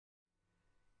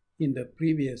In the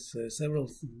previous several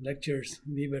lectures,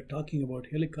 we were talking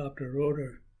about helicopter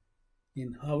rotor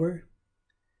in hover,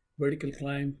 vertical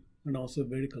climb, and also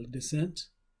vertical descent.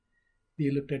 We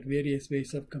looked at various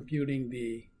ways of computing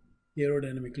the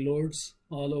aerodynamic loads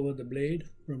all over the blade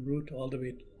from root all the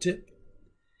way to tip.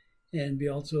 And we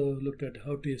also looked at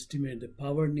how to estimate the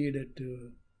power needed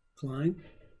to climb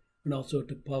and also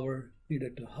the power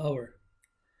needed to hover.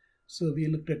 So we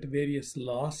looked at the various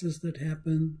losses that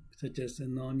happen, such as the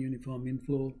non-uniform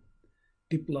inflow,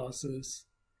 tip losses,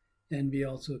 and we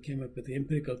also came up with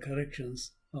empirical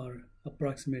corrections or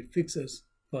approximate fixes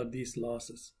for these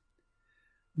losses.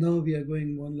 Now we are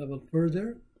going one level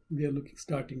further. We are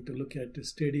starting to look at the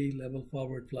steady level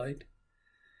forward flight.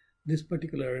 This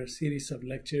particular series of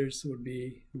lectures would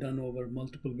be done over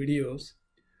multiple videos.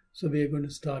 So we are going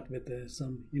to start with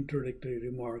some introductory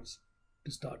remarks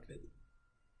to start with.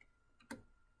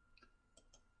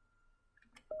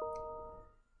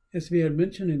 As we had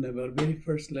mentioned in our very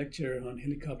first lecture on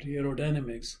helicopter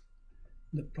aerodynamics,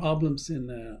 the problems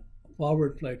in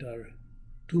forward flight are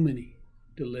too many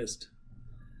to list.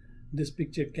 This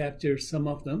picture captures some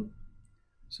of them.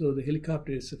 So the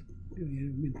helicopter is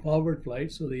in forward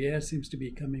flight, so the air seems to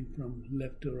be coming from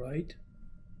left to right.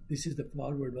 This is the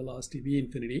forward velocity V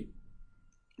infinity.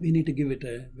 We need to give it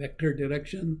a vector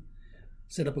direction,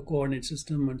 set up a coordinate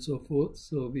system, and so forth.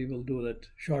 So we will do that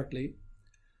shortly.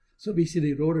 So we see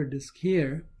the rotor disk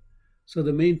here. So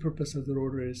the main purpose of the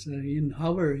rotor is in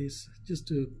hover is just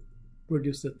to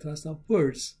produce the thrust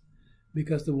upwards,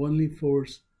 because the only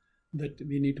force that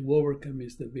we need to overcome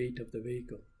is the weight of the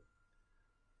vehicle.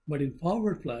 But in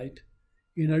forward flight,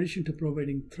 in addition to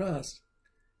providing thrust,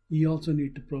 you also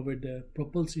need to provide the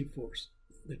propulsive force.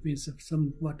 That means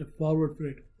somewhat a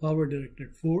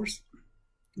forward-directed force.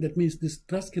 That means this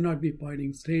thrust cannot be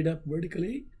pointing straight up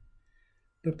vertically,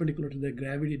 perpendicular to the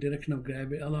gravity, direction of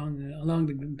gravity, along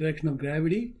the direction of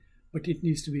gravity, but it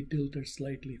needs to be tilted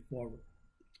slightly forward.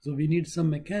 So we need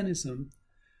some mechanism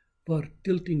for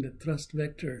tilting the thrust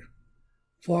vector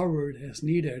forward as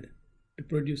needed to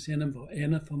produce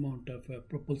enough amount of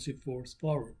propulsive force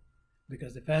forward.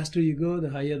 Because the faster you go, the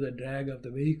higher the drag of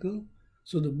the vehicle,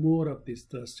 so the more of this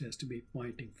thrust has to be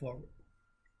pointing forward.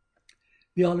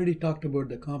 We already talked about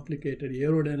the complicated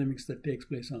aerodynamics that takes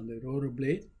place on the rotor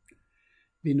blade.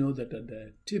 We know that at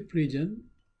the tip region,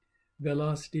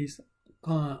 velocities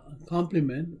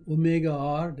complement omega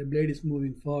r. The blade is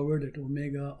moving forward at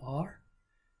omega r.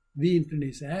 V infinity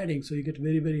is adding, so you get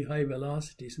very, very high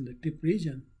velocities in the tip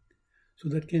region. So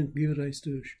that can give rise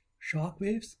to shock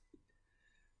waves.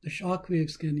 The shock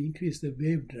waves can increase the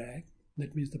wave drag.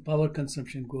 That means the power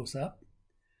consumption goes up.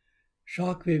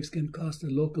 Shock waves can cause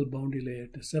the local boundary layer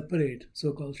to separate,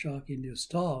 so-called shock-induced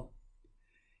stall.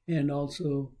 And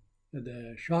also,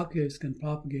 the shock waves can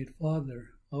propagate farther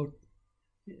out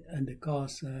and they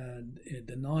cause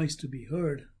the noise to be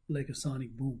heard like a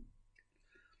sonic boom.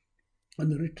 On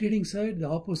the retreating side, the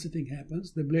opposite thing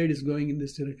happens. The blade is going in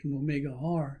this direction, omega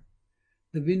r.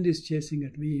 The wind is chasing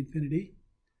at V infinity.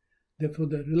 Therefore,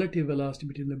 the relative velocity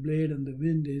between the blade and the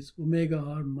wind is omega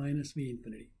r minus V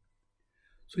infinity.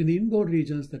 So in the inboard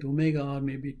regions, that omega r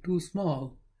may be too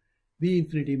small, V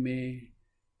infinity may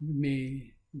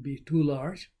be too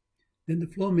large. Then the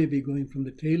flow may be going from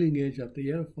the trailing edge of the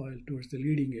airfoil towards the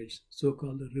leading edge,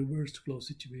 so-called the reversed flow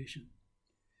situation.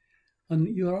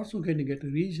 And you are also going to get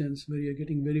regions where you're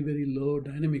getting very, very low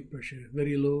dynamic pressure,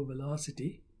 very low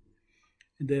velocity.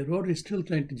 And the rotor is still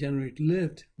trying to generate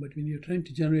lift, but when you're trying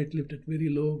to generate lift at very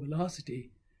low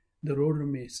velocity, the rotor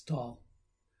may stall.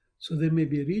 So there may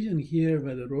be a region here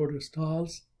where the rotor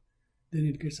stalls, then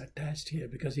it gets attached here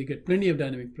because you get plenty of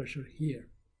dynamic pressure here.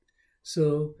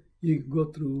 So you go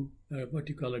through what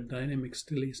you call a dynamic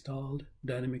stilly stalled,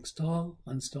 dynamic stall,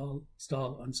 unstall,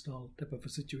 stall, unstall type of a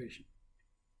situation.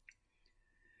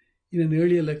 In an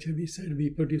earlier lecture, we said we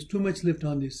produce too much lift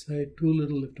on this side, too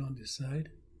little lift on this side.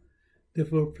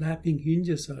 Therefore, flapping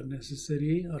hinges are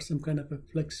necessary, or some kind of a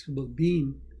flexible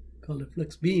beam called a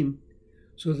flex beam,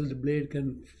 so that the blade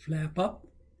can flap up.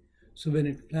 So when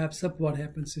it flaps up, what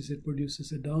happens is it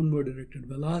produces a downward directed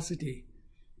velocity,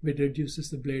 which reduces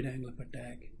the blade angle of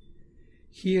attack.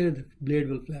 Here, the blade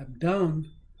will flap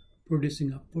down,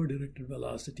 producing upward directed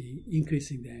velocity,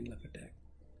 increasing the angle of attack.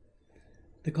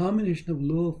 The combination of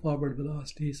low forward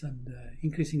velocities and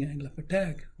increasing angle of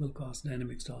attack will cause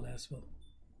dynamic stall as well.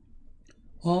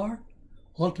 Or,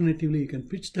 alternatively, you can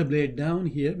pitch the blade down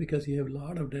here because you have a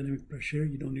lot of dynamic pressure.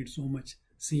 You don't need so much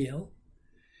CL.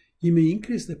 You may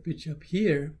increase the pitch up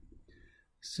here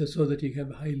so that you have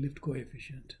a high lift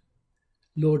coefficient.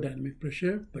 Low dynamic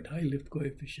pressure, but high lift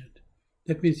coefficient.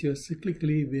 That means you are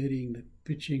cyclically varying the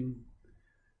pitching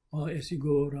as you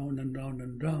go round and round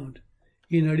and round,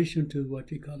 in addition to what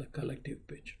we call a collective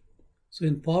pitch. So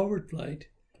in forward flight,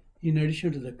 in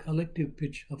addition to the collective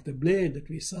pitch of the blade that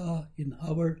we saw in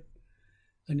hover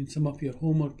and in some of your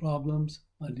homework problems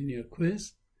and in your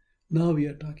quiz, now we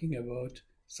are talking about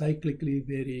cyclically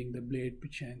varying the blade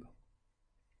pitch angle.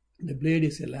 The blade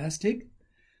is elastic,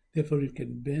 therefore it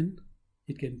can bend,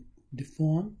 it can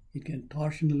deform, it can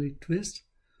torsionally twist.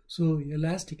 So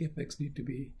elastic effects need to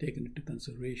be taken into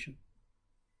consideration.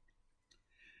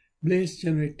 Blades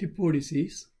generate tip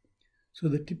vortices. So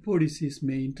the tip vortices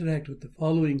may interact with the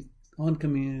following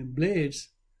oncoming blades.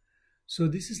 So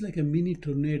this is like a mini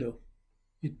tornado.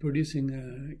 It's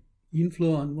producing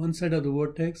inflow on one side of the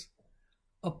vortex,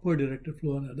 upward directed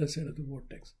flow on the other side of the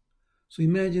vortex. So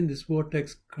imagine this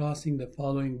vortex crossing the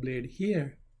following blade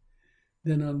here.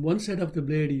 Then on one side of the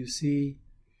blade you see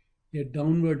a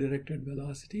downward directed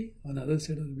velocity. On the other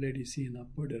side of the blade you see an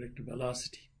upward directed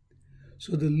velocity.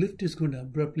 So the lift is going to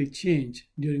abruptly change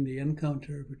during the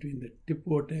encounter between the tip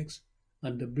vortex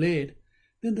and the blade.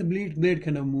 Then the blade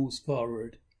kind of moves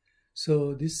forward.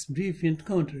 So this brief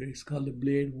encounter is called the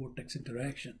blade vortex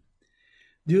interaction.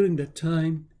 During that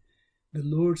time, the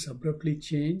loads abruptly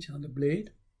change on the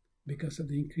blade because of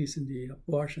the increase in the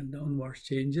upwash and downwash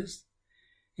changes,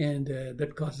 and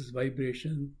that causes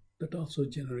vibration that also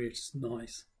generates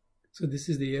noise. So this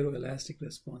is the aeroelastic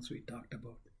response we talked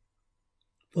about.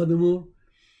 Furthermore,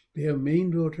 we have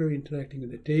main rotor interacting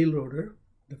with the tail rotor.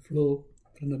 The flow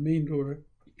from the main rotor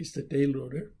is the tail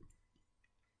rotor.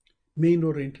 Main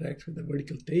rotor interacts with the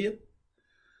vertical tail.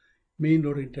 Main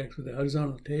rotor interacts with the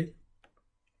horizontal tail.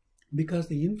 Because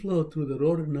the inflow through the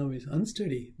rotor now is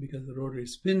unsteady, because the rotor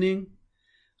is spinning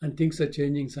and things are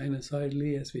changing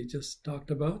sinusoidally as we just talked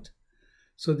about.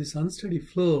 So this unsteady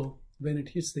flow, when it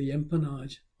hits the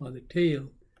empennage or the tail,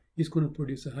 is going to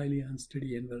produce a highly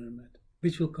unsteady environment,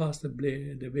 which will cause the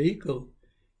vehicle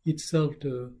itself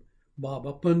to bob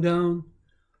up and down,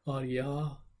 or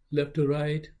yaw left to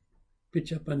right,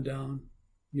 pitch up and down,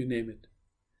 you name it.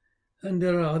 And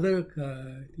there are other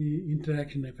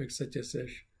interaction effects such as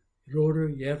rotor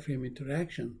airframe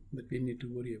interaction that we need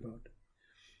to worry about.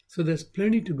 So there's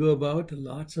plenty to go about,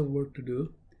 lots of work to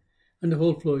do, and the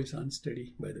whole flow is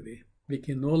unsteady, by the way. We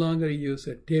can no longer use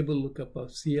a table lookup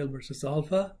of CL versus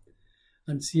alpha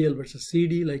and CL versus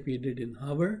CD like we did in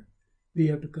hover. We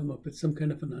have to come up with some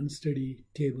kind of an unsteady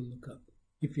table lookup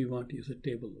if we want to use a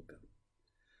table lookup.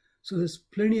 So there's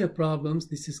plenty of problems.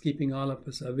 This is keeping all of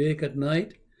us awake at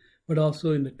night, but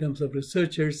also in the terms of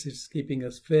researchers, it's keeping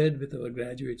us fed with our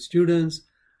graduate students,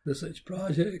 research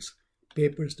projects,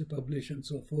 papers to publish, and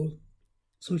so forth.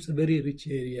 So it's a very rich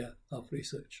area of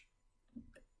research.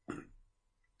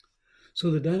 So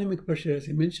the dynamic pressure, as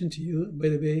I mentioned to you, by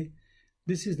the way,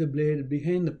 this is the blade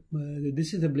behind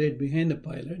the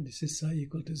pilot. This is psi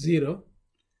equal to 0.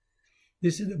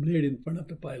 This is the blade in front of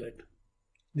the pilot.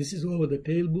 This is over the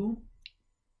tail boom.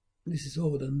 This is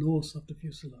over the nose of the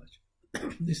fuselage.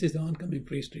 This is the oncoming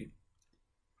free stream.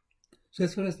 So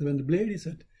as far as when the blade is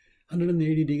at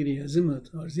 180 degree azimuth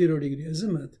or 0 degree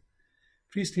azimuth,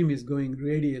 free stream is going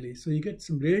radially. So you get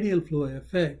some radial flow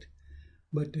effect,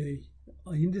 but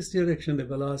in this direction the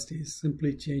velocity is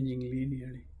simply changing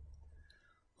linearly.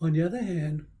 On the other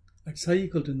hand, at psi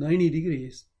equal to 90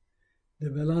 degrees, the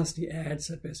velocity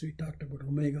adds up, as we talked about,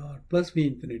 omega r plus v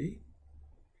infinity.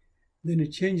 Then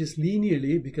it changes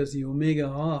linearly because the omega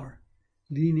r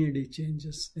linearly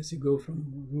changes as you go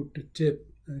from root to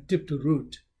tip to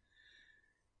root.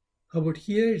 How about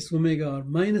here? It's omega r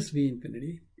minus v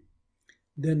infinity.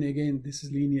 Then again, this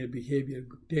is linear behavior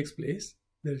takes place.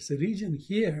 There is a region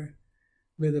here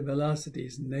where the velocity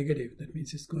is negative. That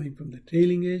means it's going from the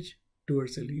trailing edge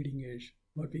towards the leading edge,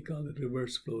 what we call the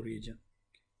reverse flow region.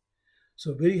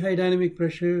 So very high dynamic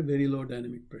pressure, very low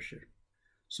dynamic pressure.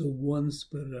 So once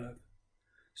per rev.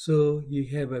 So you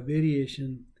have a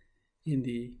variation in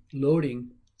the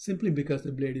loading simply because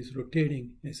the blade is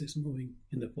rotating as it's moving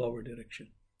in the forward direction.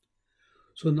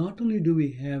 So not only do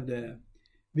we have the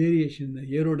variation in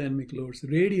the aerodynamic loads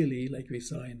radially like we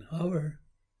saw in hover,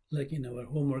 like in our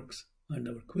homeworks and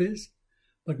our quiz,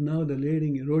 but now the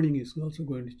loading is also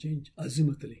going to change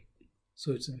azimuthally.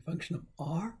 So it's a function of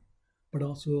r, but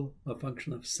also a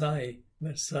function of psi,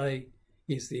 where psi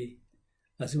is the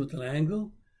azimuthal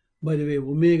angle. By the way,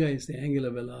 omega is the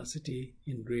angular velocity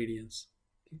in radians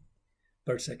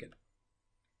per second.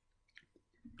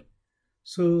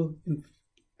 So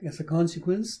as a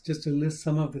consequence, just to list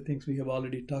some of the things we have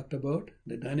already talked about,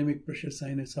 the dynamic pressure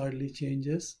sinusoidally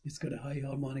changes. It's got a high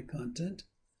harmonic content.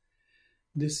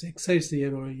 This excites the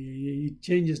air, it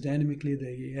changes dynamically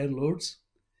the air loads.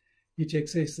 Each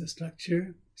excites the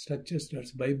structure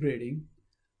starts vibrating,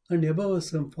 and above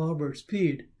some forward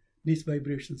speed, these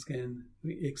vibrations can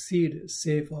exceed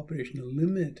safe operational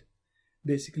limit.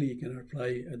 Basically, you cannot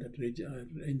fly at that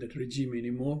in that regime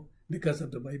anymore because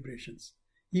of the vibrations,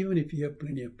 even if you have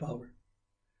plenty of power.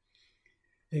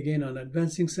 Again, on the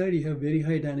advancing side, you have very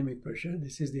high dynamic pressure.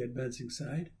 This is the advancing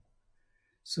side.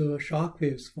 So shock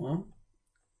waves form,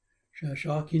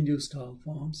 shock-induced stall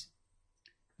forms.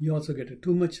 You also get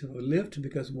too much of a lift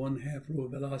because 1/2 rho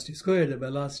velocity squared, the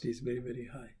velocity is very, very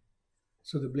high.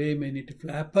 So the blade may need to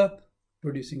flap up,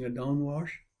 producing a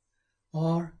downwash,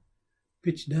 or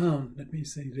pitch down. That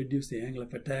means they reduce the angle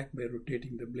of attack by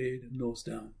rotating the blade nose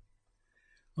down.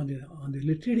 On the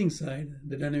retreating side,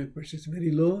 the dynamic pressure is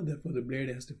very low, therefore the blade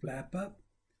has to flap up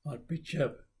or pitch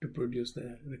up to produce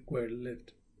the required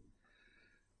lift.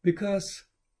 Because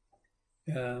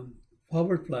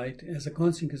forward flight, as a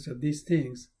consequence of these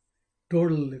things,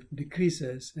 total lift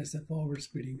decreases as the forward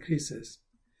speed increases.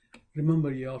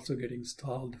 Remember, you're also getting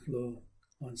stalled flow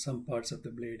on some parts of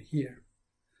the blade here.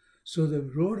 So the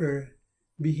rotor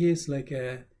behaves like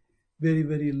a very,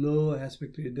 very low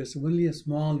aspect ratio. There's only a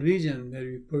small region where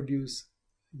you produce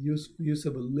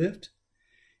usable lift.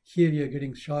 Here you're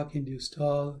getting shock-induced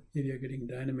stall, here you're getting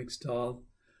dynamic stall.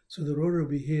 So the rotor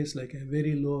behaves like a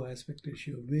very low aspect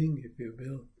ratio wing, if you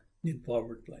will, in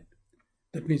forward flight.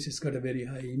 That means it's got a very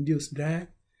high induced drag,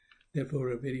 therefore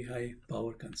a very high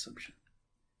power consumption.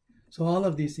 So all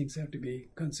of these things have to be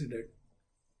considered.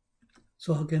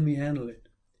 So how can we handle it?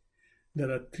 There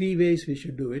are 3 ways we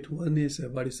should do it. One is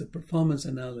what is the performance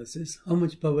analysis, how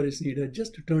much power is needed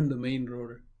just to turn the main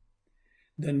rotor.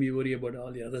 Then we worry about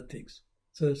all the other things.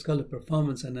 So it's called a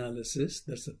performance analysis.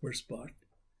 That's the first part.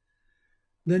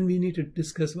 Then we need to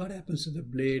discuss what happens to the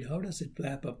blade. How does it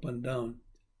flap up and down?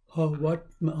 How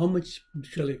much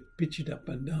shall I pitch it up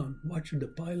and down? What should the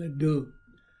pilot do?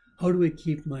 How do I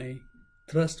keep my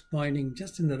thrust pointing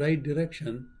just in the right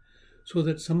direction so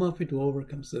that some of it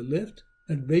overcomes the lift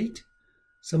and weight,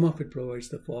 some of it provides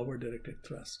the forward directed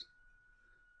thrust?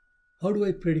 How do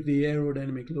I predict the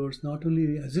aerodynamic loads, not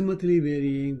only azimuthally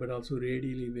varying but also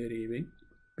radially varying?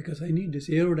 Because I need this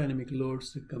aerodynamic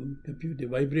loads to compute the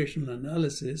vibrational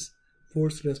analysis,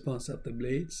 force response of the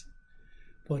blades,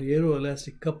 for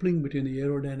aeroelastic coupling between the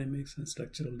aerodynamics and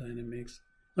structural dynamics,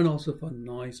 and also for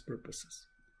noise purposes.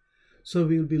 So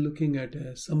we will be looking at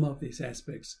some of these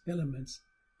aspects, elements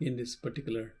in this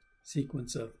particular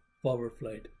sequence of forward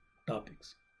flight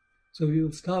topics. So we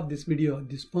will stop this video at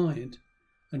this point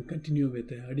and continue with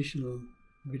the additional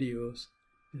videos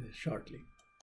shortly.